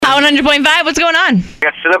100.5. What's going on? I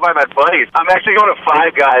got stood up by my buddies. I'm actually going to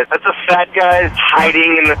Five Guys. That's a fat guy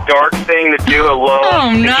hiding in the dark thing to do alone.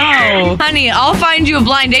 Oh, no. Honey, I'll find you a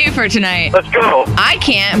blind date for tonight. Let's go. I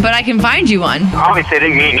can't, but I can find you one. Obviously, I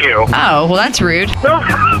didn't mean you. Oh, well, that's rude.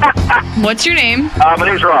 What's your name? My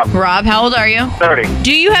name's Rob. Rob, how old are you? 30.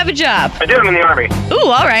 Do you have a job? I do. I'm in the Army. Ooh,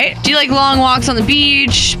 all right. Do you like long walks on the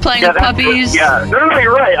beach, playing with puppies? Yeah. No,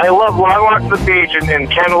 you're right. I love long walks to the beach and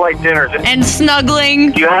candlelight dinners. And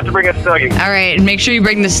snuggling. You have to bring a Snuggie. All right, and make sure you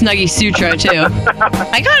bring the Snuggie Sutra, too.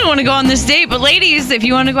 I kind of want to go on this date, but ladies, if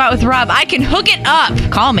you want to go out with Rob, I can hook it up.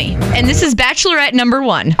 Call me. And this is Bachelorette number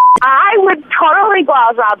 1. I would totally go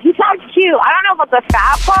out with Rob. He sounds cute. I don't know about the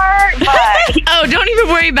fat part, but... Oh, don't even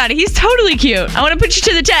worry about it. He's totally cute. I want to put you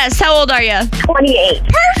to the test. How old are you? 28.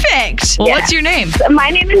 Perfect. Well, what's your name? My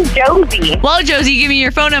name is Josie. Well, Josie, give me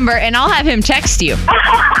your phone number, and I'll have him text you.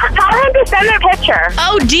 Tell him to send a picture.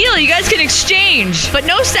 Oh, deal. You guys can exchange. But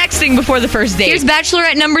no sexting before the first date. Here's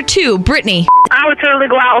Bachelorette number 2, Brittany. I would totally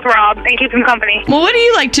go out with Rob and keep him company. Well, what do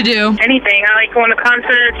you like to do? Anything. I like going to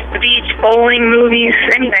concerts, the beach, bowling, movies,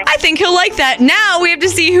 anything. I think he'll like that. Now we have to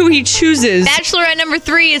see who he chooses. Bachelorette number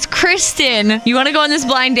 3 is Kristen. You want to go on this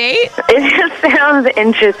blind date? It just sounds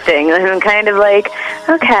interesting. I'm kind of like,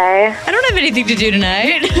 okay. I don't have anything to do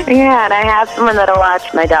tonight. Yeah, and I have someone that'll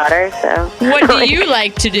watch my daughter, so. What do you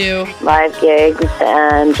like to do? Live gigs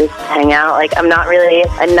and just hang out. Like, I'm not really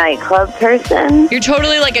a nightclub person. You're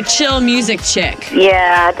totally like a chill music chick.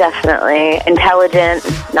 Yeah, definitely. Intelligent,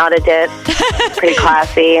 not a dip. Pretty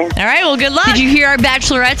classy. All right, well, good luck. Did you hear our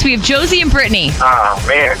bachelorettes? We have Josie and Brittany. Oh,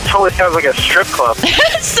 man. It totally sounds like a strip club.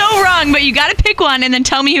 So wrong, but you got to pick one and then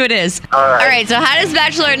tell me who it is. All right, so how does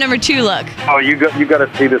Bachelorette number 2 look? Oh, you got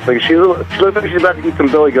to see this thing. She looks like she's about to eat some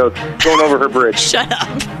billy goats going over her bridge. Shut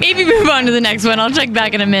up. Maybe move on to the next one. I'll check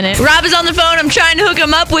back in a minute. Rob is on the phone. I'm trying to hook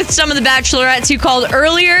him up with some of the bachelorettes who called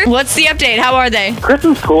earlier. What's the update? How are they?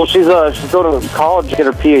 Kristen's cool. She's going to college to get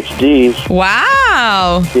her PhD.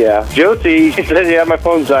 Wow. Yeah. Josie, she said, yeah, my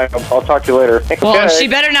phone's dying. I'll talk to you later. Well, she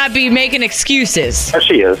better not be making excuses. Yeah,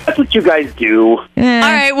 she is. That's what you guys do. All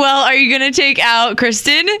right, well, are you going to take out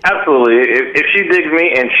Kristen? Absolutely. If she digs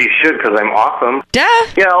me, and she should because I'm awesome. Duh.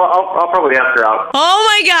 Yeah, I'll probably ask her out.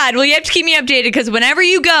 Oh, my God. Well, you have to keep me updated because whenever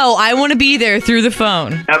you go, I want to be there through the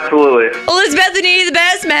phone. Absolutely. Elizabethany, the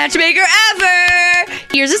best matchmaker ever.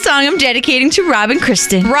 Here's a song I'm dedicating to Rob and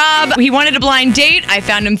Kristen. Rob, he wanted a blind date. I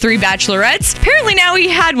found him 3 bachelorettes. Apparently now he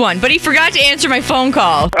had one, but he forgot to answer my phone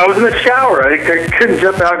call. I was in the shower. I couldn't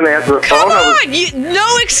jump out and answer the phone. Come on!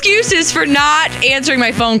 No excuses for not answering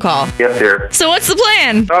my phone call. Yes, dear. So what's the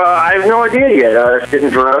plan? I have no idea yet. Getting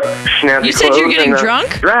dressed, snazzy You said clothes, you're getting and,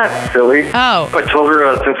 drunk? Dressed, silly. Oh. I told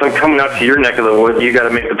her since I'm coming out to your neck of the woods, you got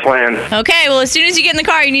to make the plans. Okay, well, as soon as you get in the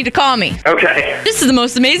car, you need to call me. Okay. This is the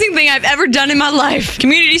most amazing thing I've ever done in my life.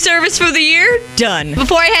 Community service for the year? Done.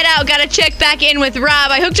 Before I head out, gotta check back in with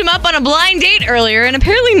Rob. I hooked him up on a blind date earlier, and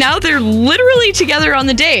apparently now they're literally together on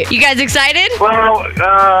the date. You guys excited? Well,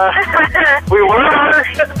 we were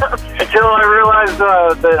until I realized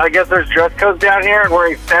that I guess there's dress codes down here, and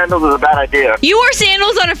wearing sandals is a bad idea. You wore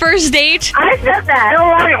sandals on a first date? I said that. No,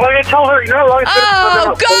 why? Why did you tell her? You know,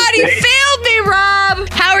 Oh, God, he failed me, Rob.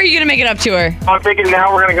 How are you gonna make it up to her? I'm thinking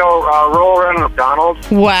now we're gonna go roll around in McDonald's.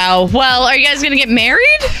 Wow. Well, are you guys gonna get married?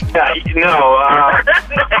 Yeah, no. I'm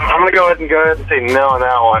gonna go ahead and say no on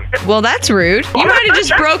that one. Well, that's rude. You might have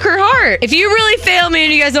just broke her heart. If you really fail me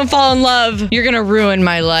and you guys don't fall in love, you're gonna ruin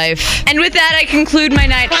my life. And with that, I conclude my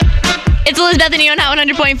night. It's Elizabethany on Hot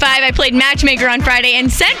 100.5. I played Matchmaker on Friday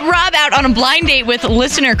and sent Rob out on a blind date with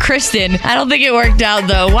listener Kristen. I don't think it worked out,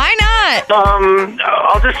 though. Why not?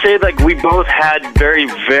 I'll just say, like, we both had very,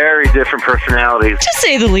 very different personalities. To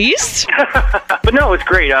say the least. But no, it's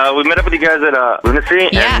great. We met up with you guys at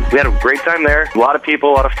Lunacy, and we had a great time there. A lot of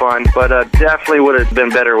people, a lot of fun, but definitely would have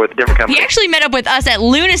been better with a different company. He actually met up with us at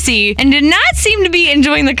Lunacy and did not seem to be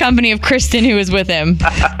enjoying the company of Kristen, who was with him.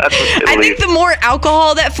 I think the more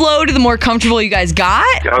alcohol that flowed, the more comfortable you guys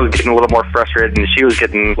got. I was getting a little more frustrated, and she was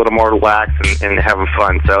getting a little more relaxed and having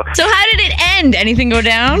fun. So how did it end? Anything go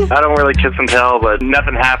down? I don't really kiss and tell, but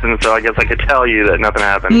nothing happened, so I guess I could tell you that nothing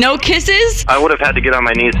happened. No kisses? I would have had to get on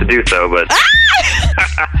my knees to do so, but...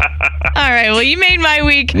 All right, well, you made my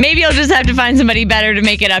week. Maybe I'll just have to find somebody better to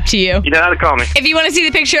make it up to you. You know how to call me. If you want to see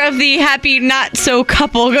the picture of the happy not-so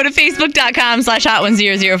couple, go to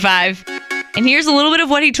facebook.com/hot1005. And here's a little bit of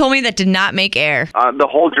what he told me that did not make air. The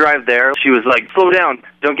whole drive there, she was like, slow down.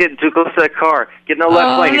 Don't get too close to that car. Get in the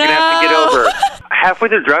left lane. You're going to have to get over. halfway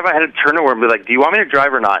through the drive, I had to turn to her and be like, do you want me to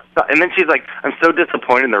drive or not? And then she's like, I'm so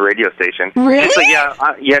disappointed in the radio station. Really? She's like,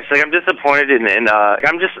 she's like, I'm disappointed in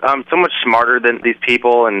I'm so much smarter than these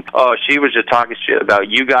people. And, she was just talking shit about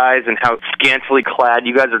you guys and how scantily clad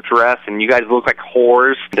you guys are dressed and you guys look like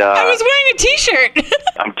whores. And, I was wearing a T-shirt.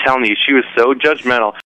 I'm telling you, she was so judgmental.